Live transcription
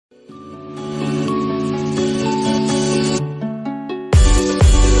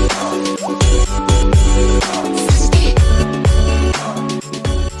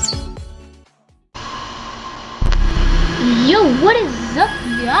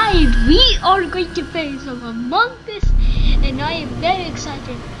Alright, we are going to play some Among Us, and I am very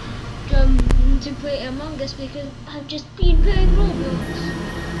excited to play Among Us because I've just been playing Roblox.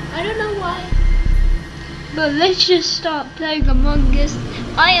 I don't know why, but let's just start playing Among Us.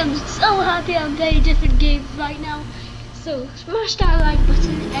 I am so happy I'm playing different games right now. So smash that like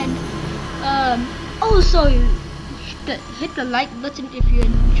button and also hit the like button if you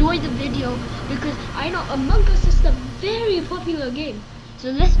enjoy the video, because I know Among Us is a very popular game. So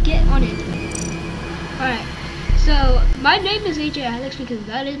let's get on it. Alright, so my name is AJ Alex because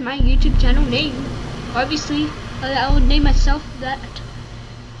that is my YouTube channel name. Obviously, I would name myself that.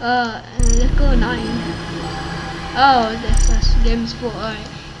 Let's go 9. Oh, that's game's full. Alright,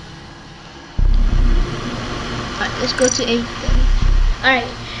 let's go to 8 then. Alright.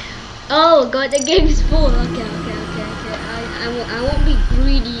 Oh god, the game is full. Okay. I won't be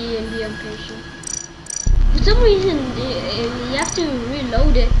greedy and be impatient. For some reason, you have to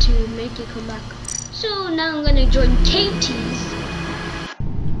reload it to make it come back. So now I'm gonna join KT's.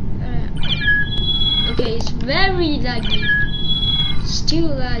 Okay, it's very laggy. Still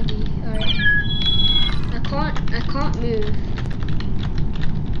laggy. Alright. I can't move.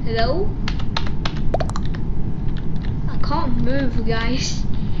 Hello? I can't move, guys.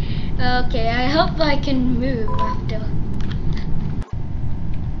 Okay, I hope I can move after.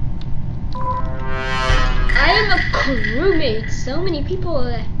 I am a crewmate. So many people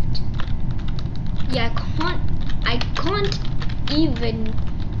left. Yeah, I can't even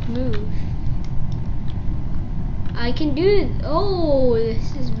move. I can do it. Oh,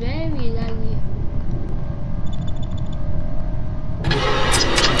 this is very laggy.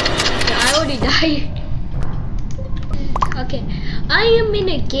 I already died. Okay, I am in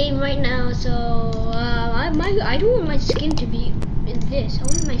a game right now, so I don't want my skin to be in this. I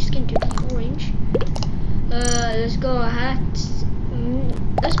want my skin to be orange. Let's go hats.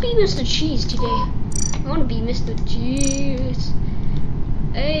 Let's be Mr. Cheese today. I want to be Mr. Cheese.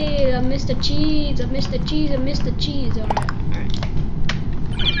 Hey, I'm Mr. Cheese. I'm Mr. Cheese. I'm Mr. Cheese. Alright.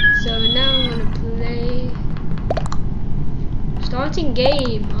 So now I'm gonna play. Starting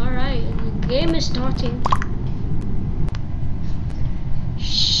game. Alright, the game is starting.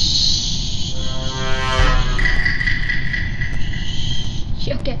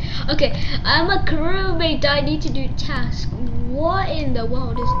 Okay, I'm a crewmate. I need to do task. What in the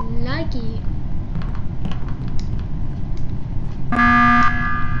world is laggy?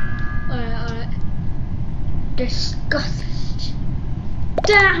 Alright. Disgusting.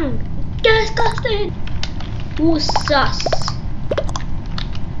 Dang! Disgusting! Who's sus?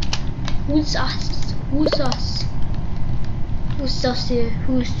 Who's sus? Who's sus? Who's sus here?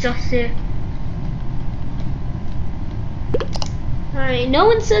 Who's sus here? Alright, no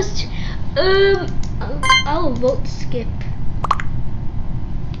one says. I'll vote skip.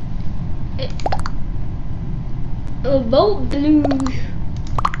 Vote blue.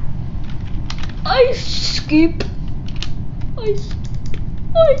 I skip. I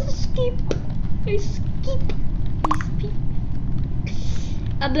skip.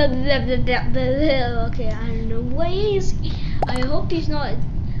 Okay, I don't know what he is. I hope he's not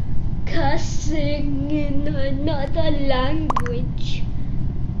cussing in another language.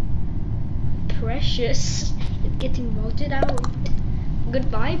 Precious is getting voted out.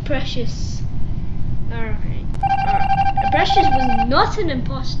 Goodbye, Precious. Alright. Precious was not an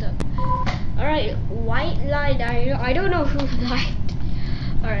imposter. Alright, White lied. I don't know who lied.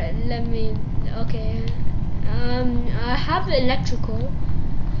 Alright, let me. Okay. I have electrical.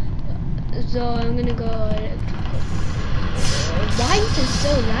 So I'm gonna go electrical. Why is it so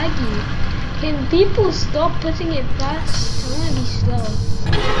laggy? Can people stop putting it fast? I wanna be slow.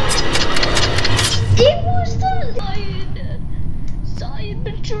 It was the Cyan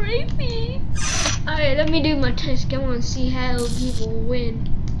betrayed me. Alright, let me do my test. Come on, see how people win.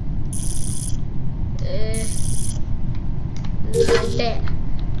 Like that.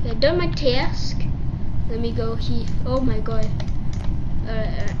 I've done my task. Let me go here. Oh my god.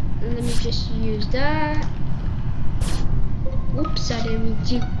 Let me just use that. Oops, I didn't mean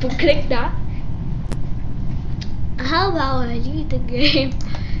to click that. How about I leave the game?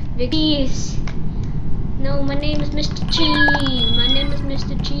 Because no, my name is Mr. Cheese. My name is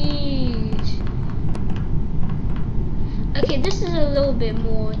Mr. Cheese. Okay, this is a little bit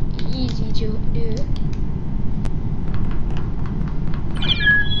more easy to do.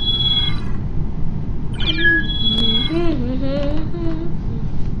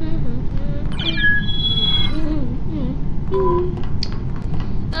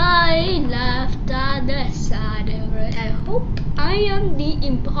 I laughed at the side of it. I hope I am the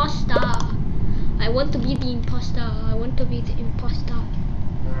imposter. I want to be the imposter. I want to be the imposter.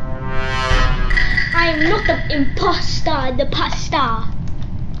 I'm not the imposter, the pasta.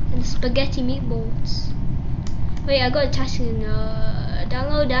 And spaghetti meatballs. Wait, I got a task in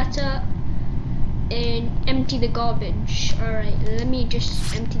download data and empty the garbage. Alright, let me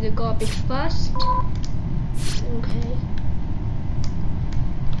just empty the garbage first. Okay.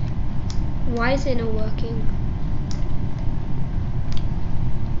 Why is it not working?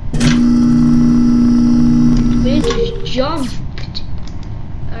 We just jumped.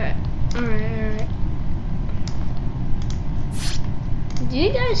 Alright. Do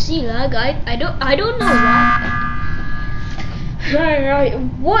you guys see lag? I don't know why. Right.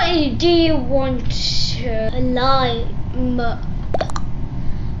 What do you want? Lime.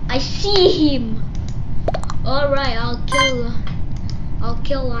 I see him. Alright, I'll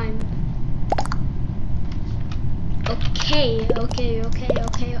kill Lime. Okay.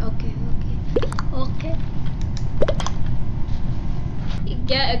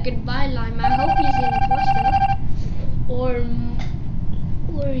 Get a goodbye, Lime. I hope he's an imposter. Or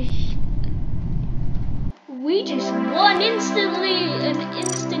we just won instantly. An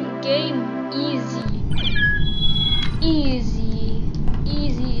instant game. Easy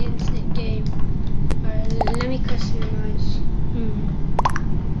instant game. Alright, let me customize.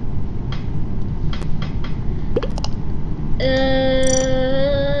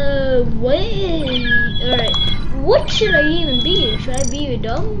 Wait. Alright. What should I even be? Should I be a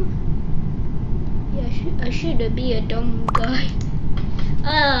dumb? Yeah, I should be a dumb guy.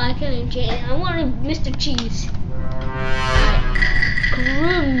 I can't change. I want Mr. Cheese.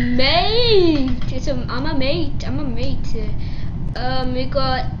 Crewmate. I'm a mate. We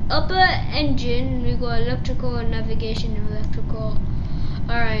got upper engine. We got electrical and navigation and electrical.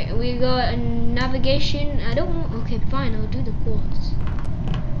 Alright, we got navigation. I don't want. Okay, fine. I'll do the course.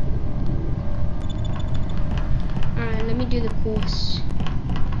 Alright, let me do the course.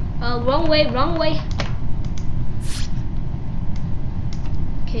 Wrong way.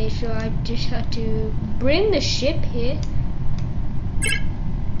 Okay, so I just have to bring the ship here.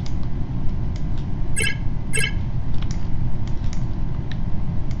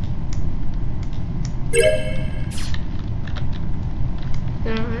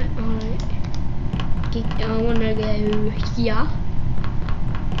 Alright. I wanna go here.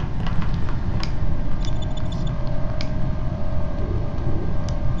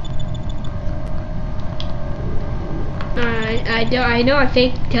 I know I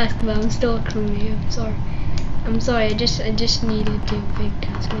faked task, but I'm still a crewmate. I'm sorry. I just needed to fake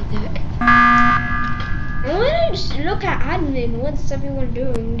task with it. I wanna just look at admin. What's everyone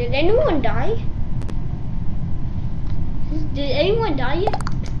doing? Did anyone die? Did anyone die yet?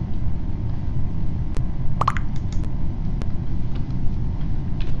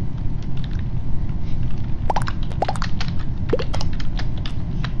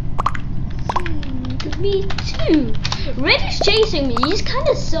 Me too. Red is chasing me. He's kind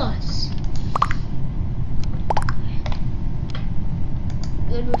of sus.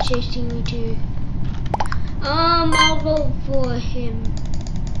 Red was chasing me too. I'll vote for him.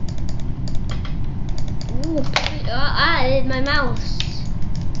 Ooh, my mouse.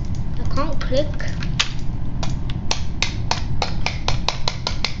 I can't click.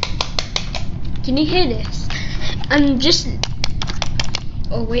 Can you hear this? I'm just.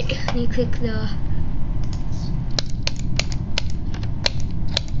 Oh wait, let me click the.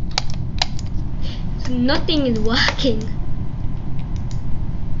 Nothing is working.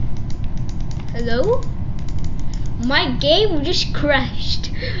 Hello? My game just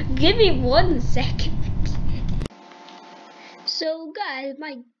crashed. Give me 1 second. So guys,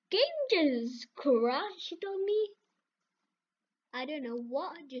 my game just crashed on me. I don't know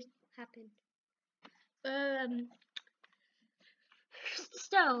what just happened.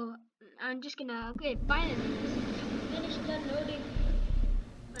 So I'm just gonna finally finish downloading.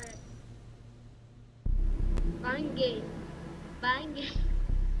 Bang game.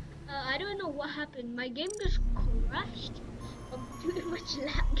 I don't know what happened. My game just crashed. I'm too much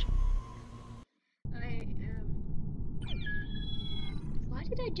lag.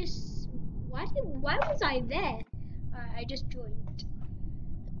 Why was I there? I just joined.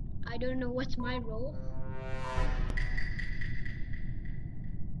 I don't know what's my role.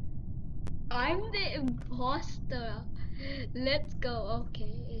 I'm the imposter. Let's go.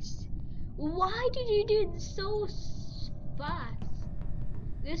 Okay. Why did you do it so fast?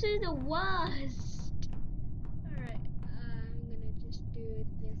 This is the worst. Alright, I'm gonna just do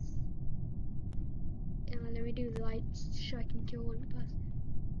this. Let me do the lights so I can kill one person.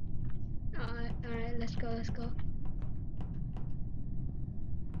 Alright, let's go.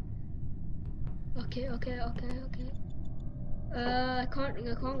 Okay. I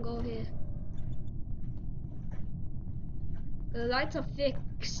can't go here. The lights are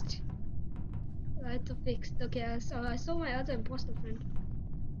fixed. Lights are fixed. Okay, I saw my other imposter friend.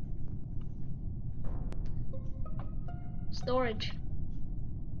 Storage.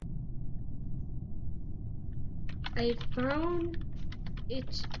 I found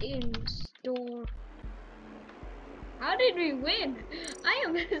it in store. How did we win? I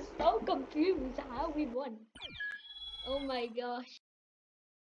am so confused how we won. Oh my gosh.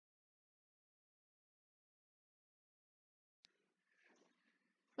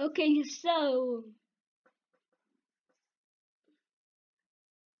 Okay, so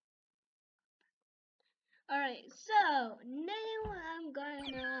alright, so now I'm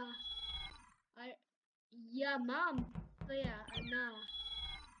gonna yeah mom. So yeah, now.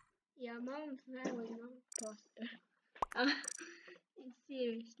 Yeah, mom that was not imposter.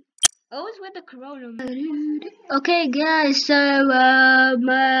 Seriously. Always with the corona. Okay, guys. So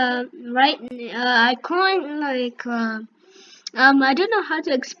right, I can't like I don't know how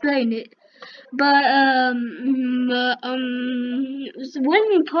to explain it, but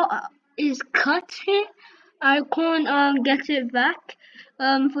when pot is cut here, I can't get it back.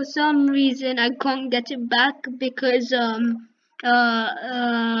 For some reason I can't get it back because I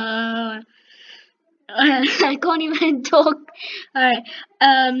can't even talk. Alright,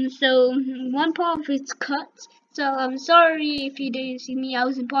 so one part of it's cut. So I'm sorry if you didn't see me. I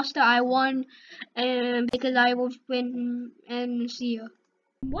was imposter. I won, because I will win and see you.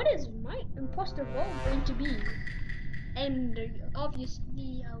 What is my imposter role going to be? And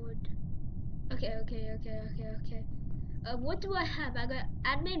obviously I would. Okay. What do I have? I got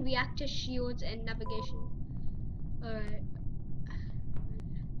admin, reactor, shields, and navigation. Alright.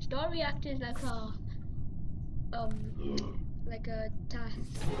 Star reactor is like a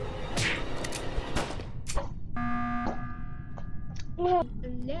task.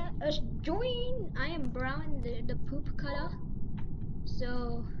 Let us join. I am brown, the poop color.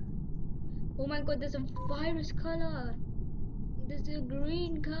 So, oh my god, there's a virus color. There's a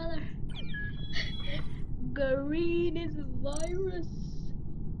green color. Green is virus.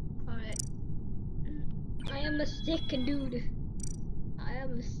 Alright. I am a sick dude. I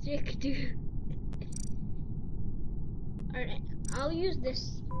am a sick dude. Alright, I'll use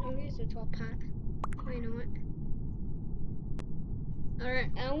this. I'll use the top hat. I know it.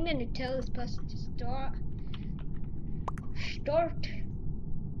 Alright, I'm gonna tell this person to start. Start.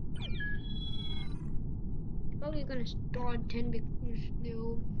 Probably gonna start 10 because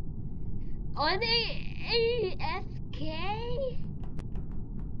no. Are they AFK?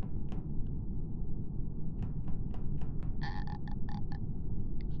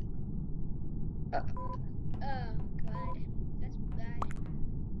 Oh god, that's bad.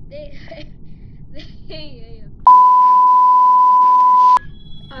 They, they.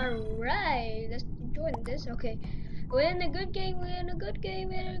 Alright, let's join this. Okay, we're in a good game. We're in a good game.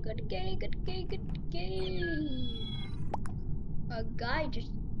 We're in a good game. Good game. A guy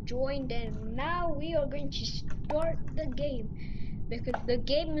just joined, and now we are going to start the game because the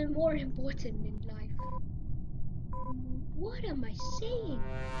game is more important in life. What am I saying?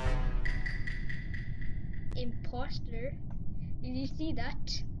 Imposter? Did you see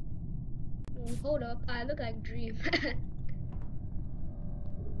that? Hold up, I look like Dream.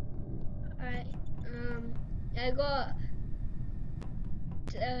 Alright, I got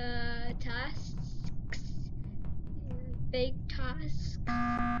tasks, fake tasks,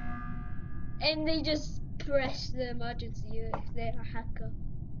 and they just press the emergency if they're a hacker.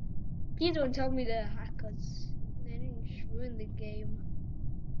 Please don't tell me they're hackers. They didn't just ruin the game.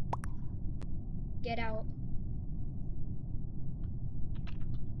 Get out.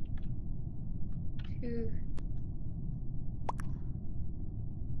 Phew.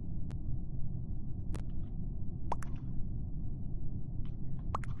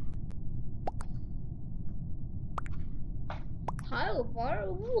 How far?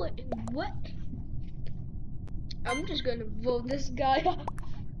 What? I'm just gonna vote this guy.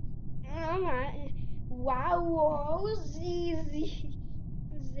 Alright. Wow, easy.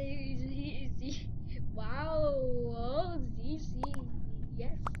 Easy. Wow, easy.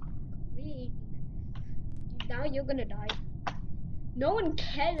 Yes, queen. Now you're gonna die. No one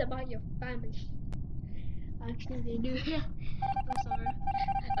cares about your family. Actually, they do. I'm sorry.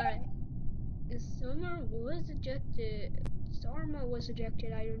 Alright. Summer was ejected. Sarma was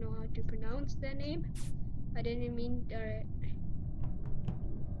ejected. I don't know how to pronounce that name. I didn't mean. Alright.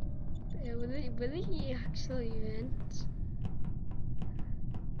 Will he actually vent?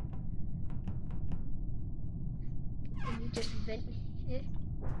 Can you just vent? Yeah.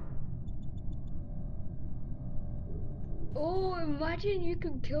 Oh, imagine you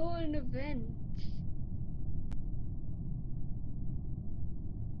could kill an event.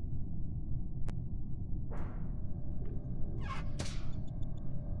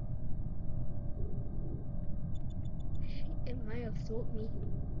 vote me.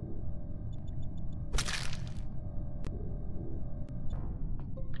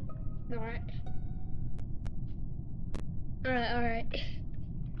 Alright. Alright.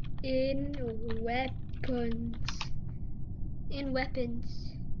 In weapons. In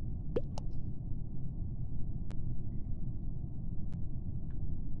weapons.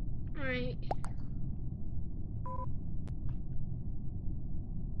 Alright.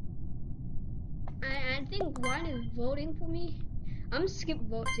 I think one is voting for me. I'm skip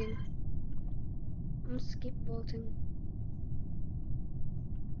voting. I'm skip voting.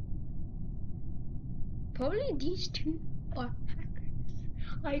 Probably these two are hackers.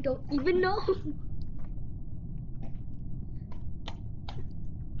 I don't even know.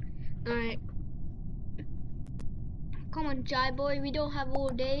 Alright. Come on, Jai boy, we don't have all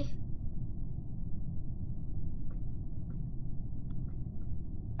day.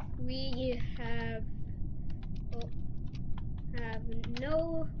 We have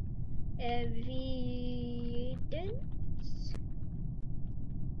no evidence.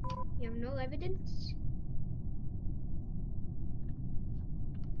 You have no evidence?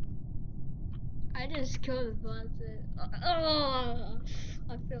 I just killed the bosses. Oh,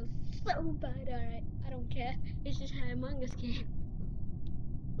 I feel so bad. Alright, I don't care. It's just an Among Us game.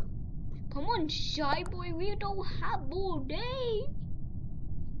 Come on, Shy Boy, we don't have all day.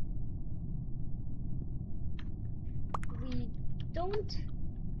 We don't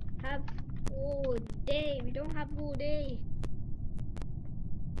have all day. We don't have all day.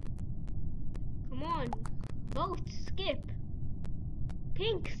 Come on, vote, skip.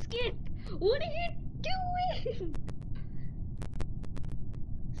 Pink, skip. What are you doing?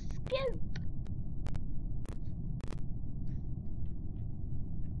 Skip.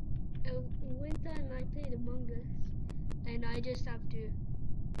 One time I played Among Us, and I just have to,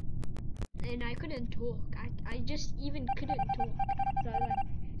 and I couldn't talk. I just even couldn't talk. So I was like,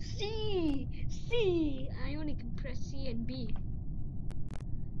 C. I only can press C and B.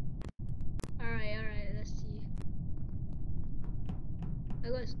 Alright, let's see. I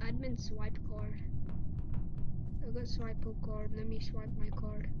got admin swipe card. I got swipe a card. Let me swipe my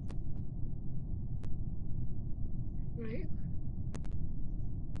card. Right.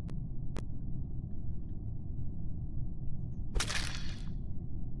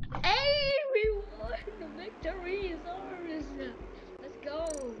 Hey, we won! The victory is ours! Let's go!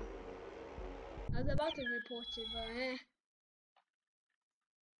 I was about to report it,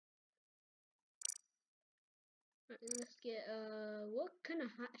 but Let's get, what kind of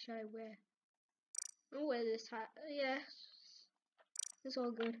hat should I wear? I'll wear this hat. Yeah, it's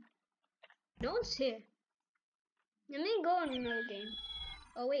all good. No one's here. Let me go on another game.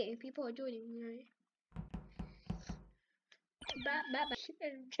 Oh wait, people are joining me, right?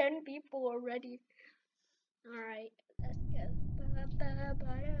 10 people already. Alright, let's go.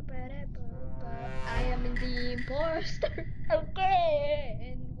 I am the imposter.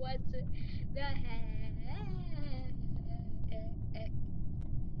 Okay, and what's the heck?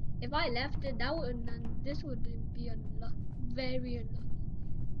 If I left it, this would be unlucky, very unlucky.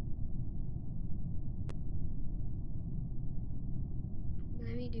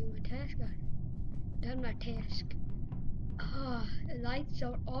 Let me do my task. Done my task. Ah, the lights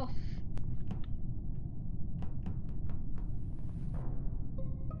are off.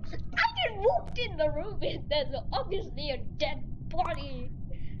 I just walked in the room and there's obviously a dead body.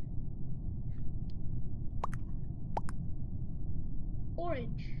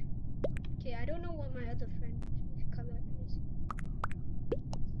 Orange. Okay, I don't know what my other friend's color is.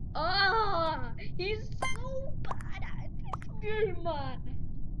 Ah, he's so bad at this game, man.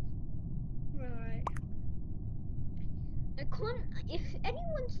 Right. I can't. If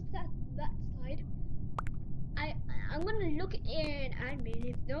anyone's that side, I'm gonna look in admin.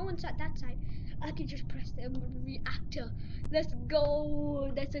 If no one's at that side, I can just press the reactor. Let's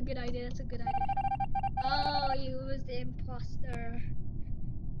go. That's a good idea. That's a good idea. Oh, you was the imposter.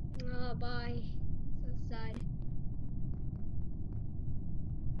 Oh, bye. So sad.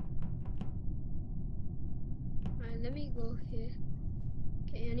 Alright, let me go here.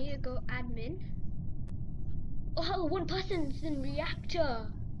 Okay, I need to go admin. Oh, one person's in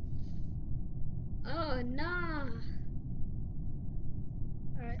reactor. Oh, nah.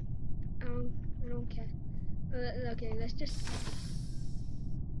 Alright, I don't care. Okay, let's just.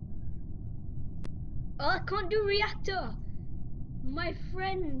 Oh, I can't do reactor. My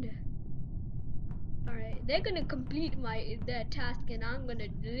friend. Alright, they're gonna complete their task and I'm gonna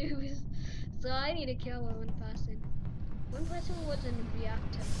lose. So I need to kill one person. One person was in a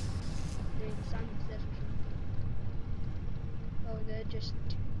reactor doing some stuff. Oh, they're just.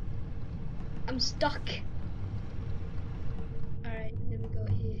 I'm stuck. Alright, then we go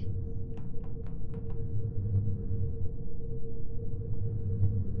here.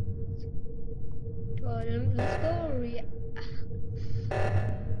 Well, let's go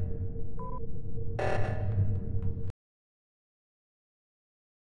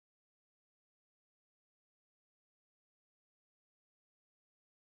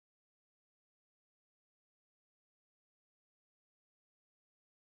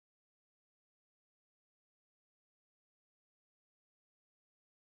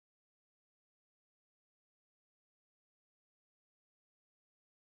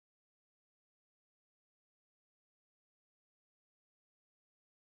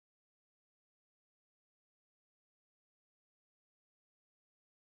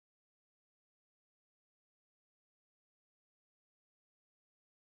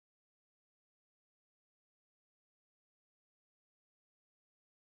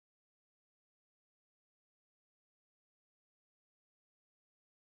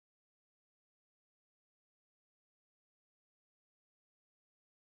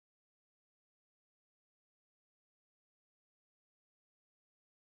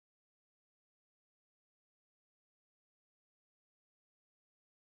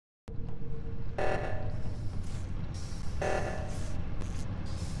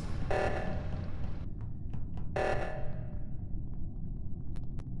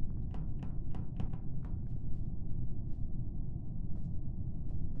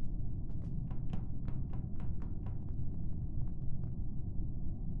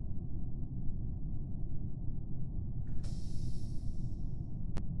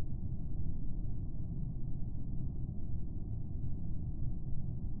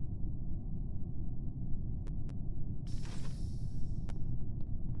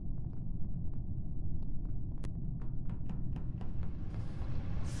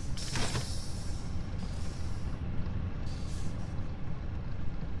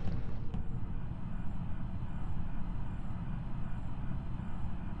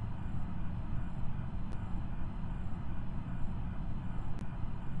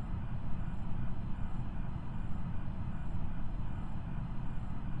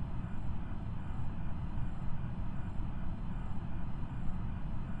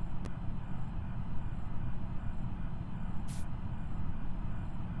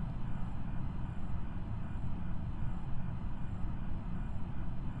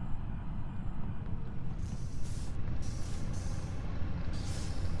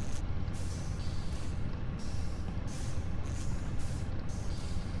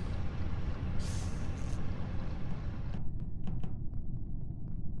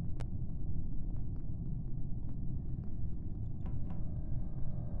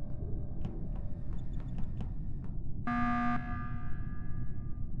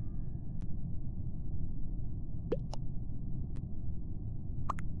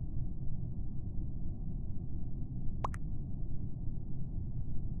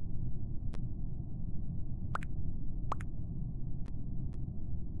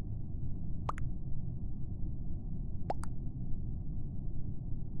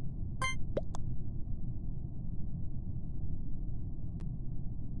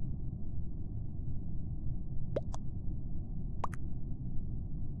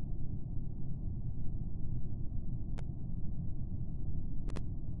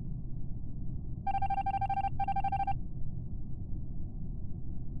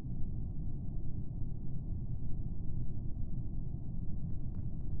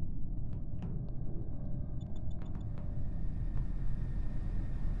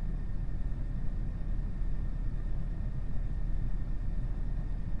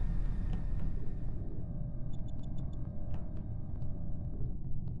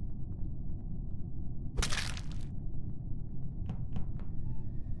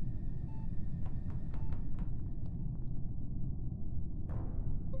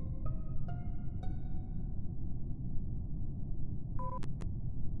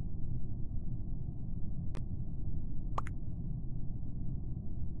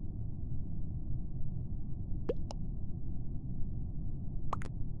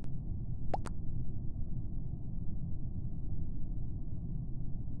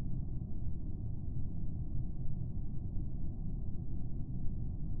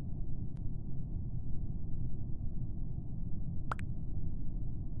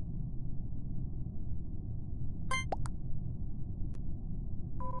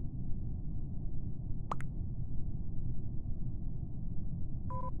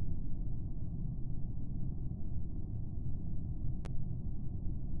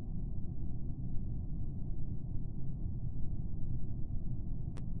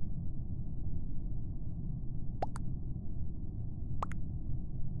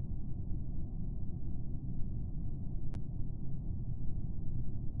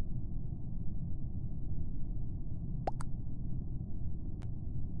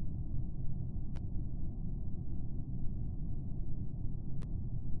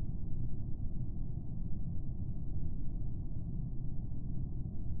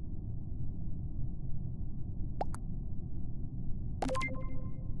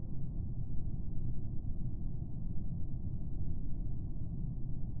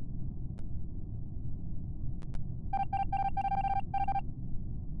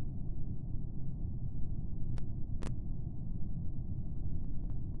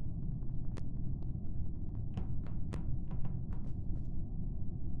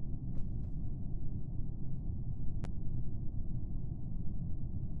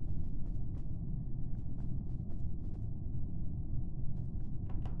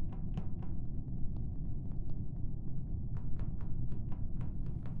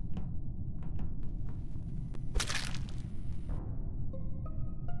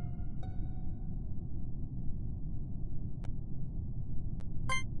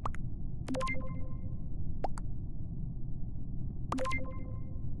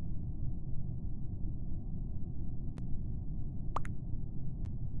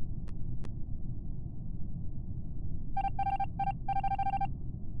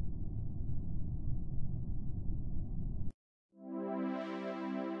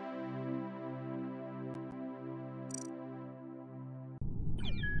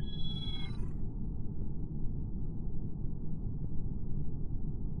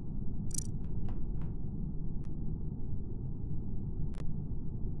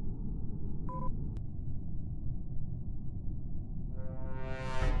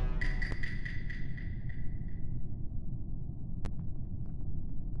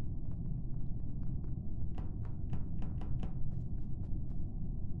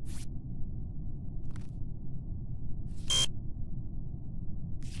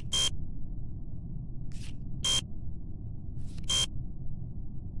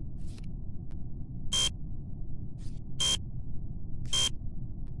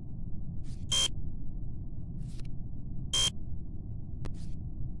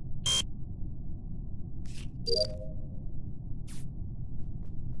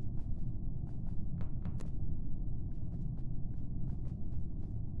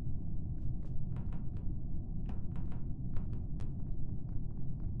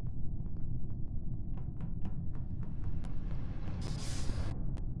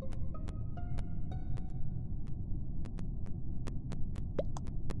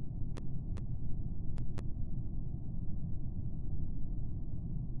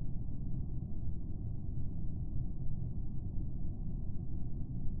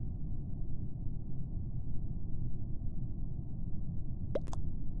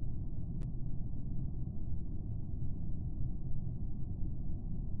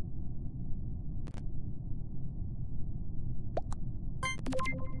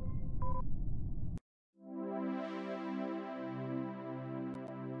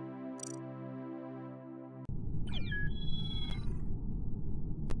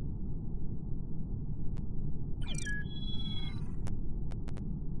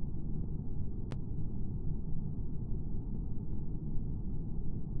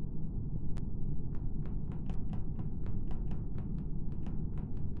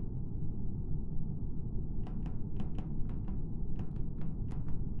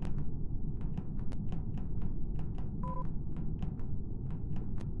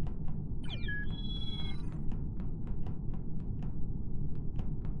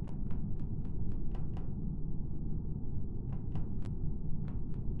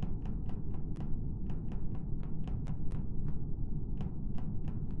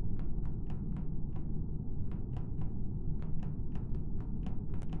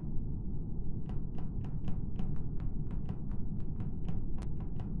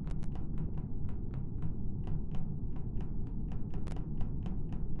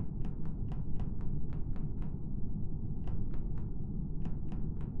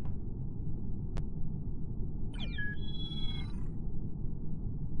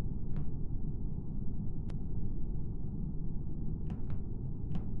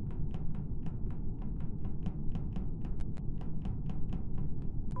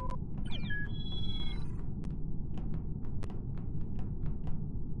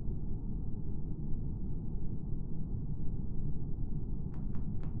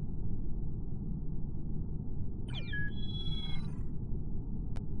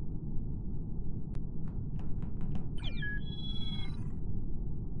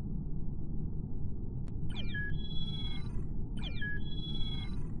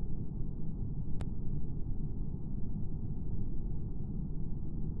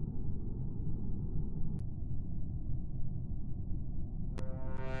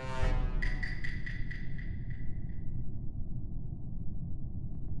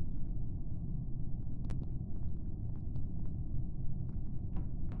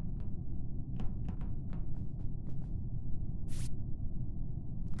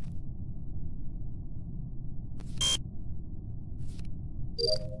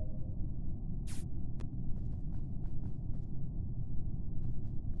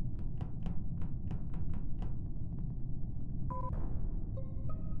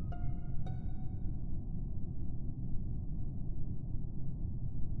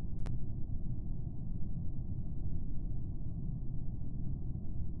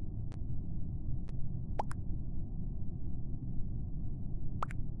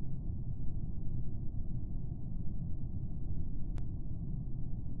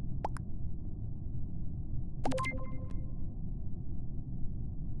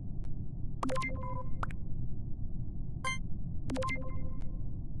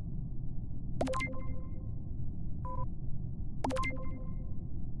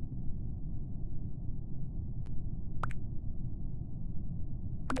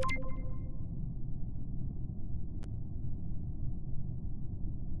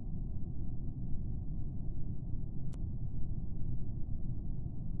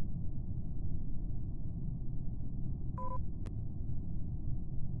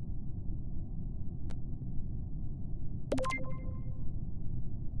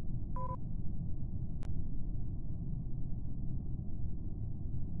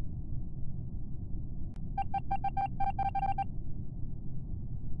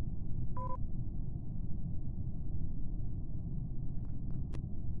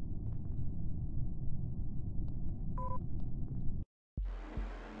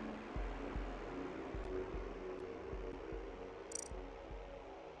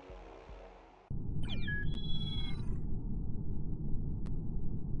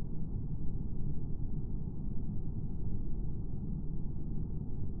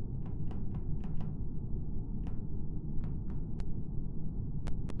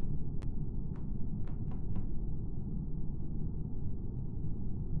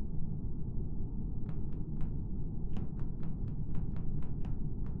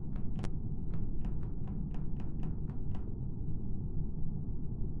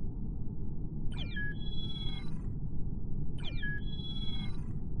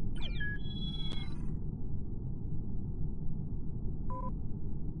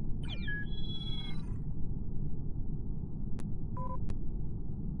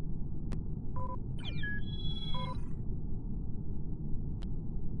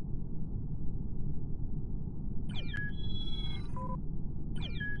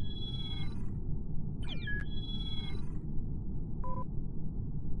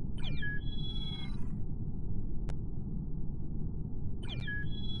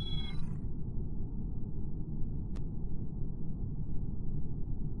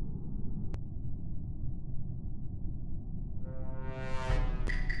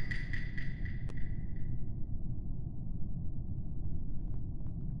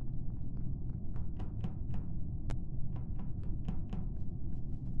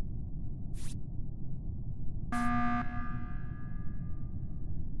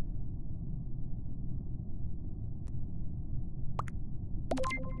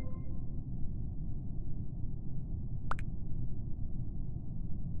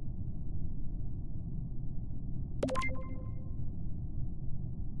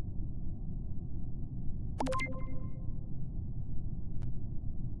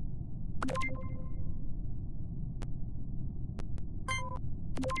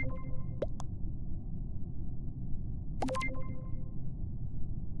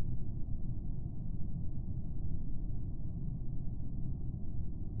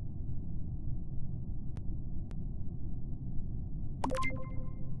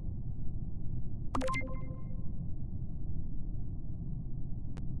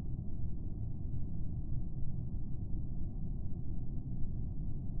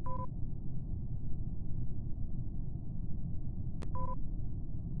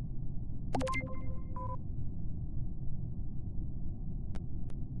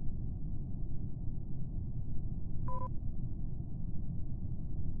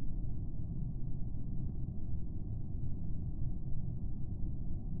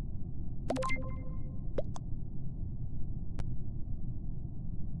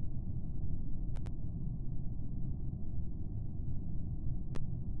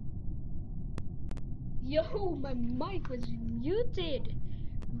Yo, my mic was muted,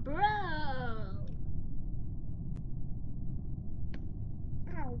 bro.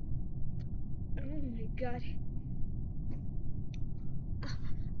 Ow. Oh my god.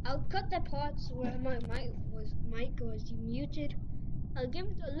 I'll cut the parts where my mic was muted. I'll give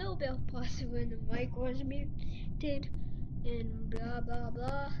it a little bit of pause when the mic was muted, and blah blah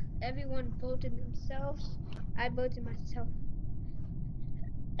blah. Everyone voted themselves. I voted myself.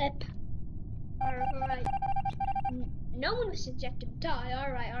 Alright. No one was subjected to die.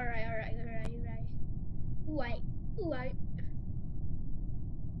 Alright. Alright.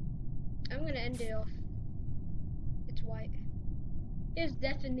 I'm gonna end it off. It's white. It's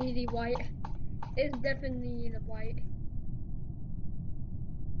definitely white. It's definitely the white.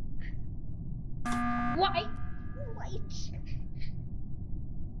 White.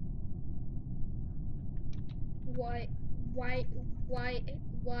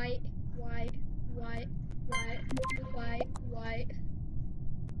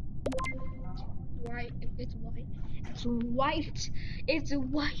 It's white. It's white. It's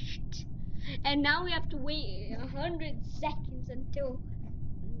white. And now we have to wait 100 seconds until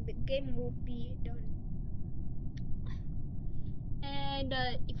the game will be done. And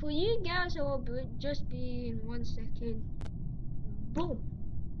for you guys, it will just be in 1 second. Boom.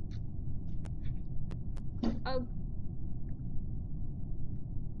 Oh.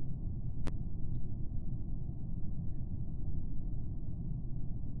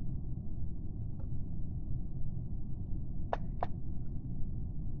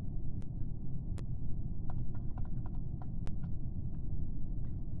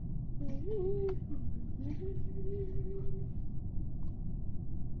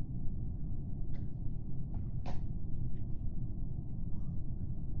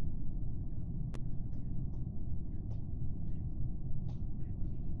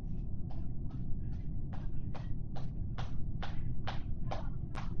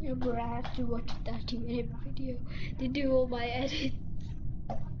 Remember, I have to watch a 30-minute video to do all my edits.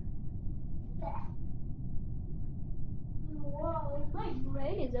 Whoa, my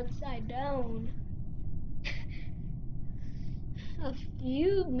brain is upside down. A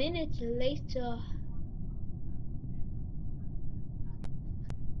few minutes later.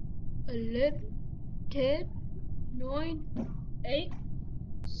 11, 10, 9, 8,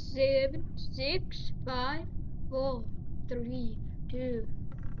 7, 6, 5, 4, 3, 2,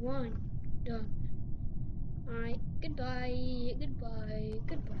 1, done. Alright, goodbye.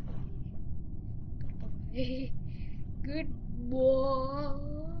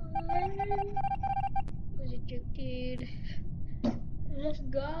 Was ejected. Let's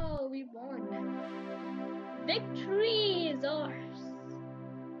go, we won. Victory is ours.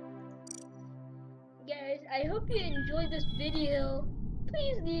 Guys, I hope you enjoyed this video.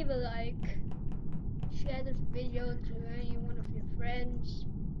 Please leave a like. Share this video to any one of your friends.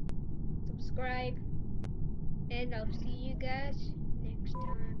 Subscribe. And I'll see you guys next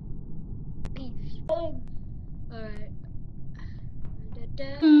time. Peace. Alright.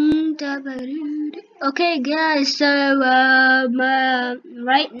 Okay guys, so right,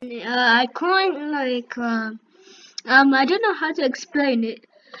 I can't like I don't know how to explain it,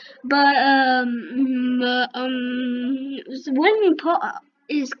 but when part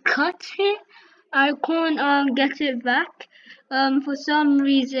is cut here, I can't get it back. For some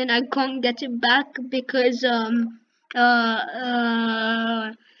reason I can't get it back because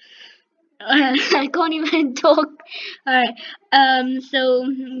I can't even talk. Alright, so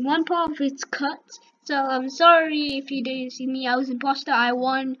one part of it's cut. So I'm sorry if you didn't see me. I was imposter. I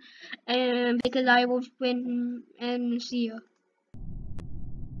won, because I will win. And see you.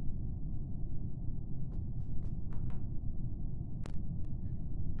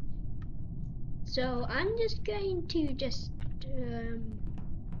 So I'm just going to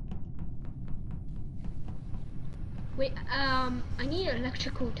wait. I need an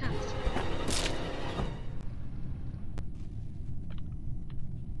electrical task.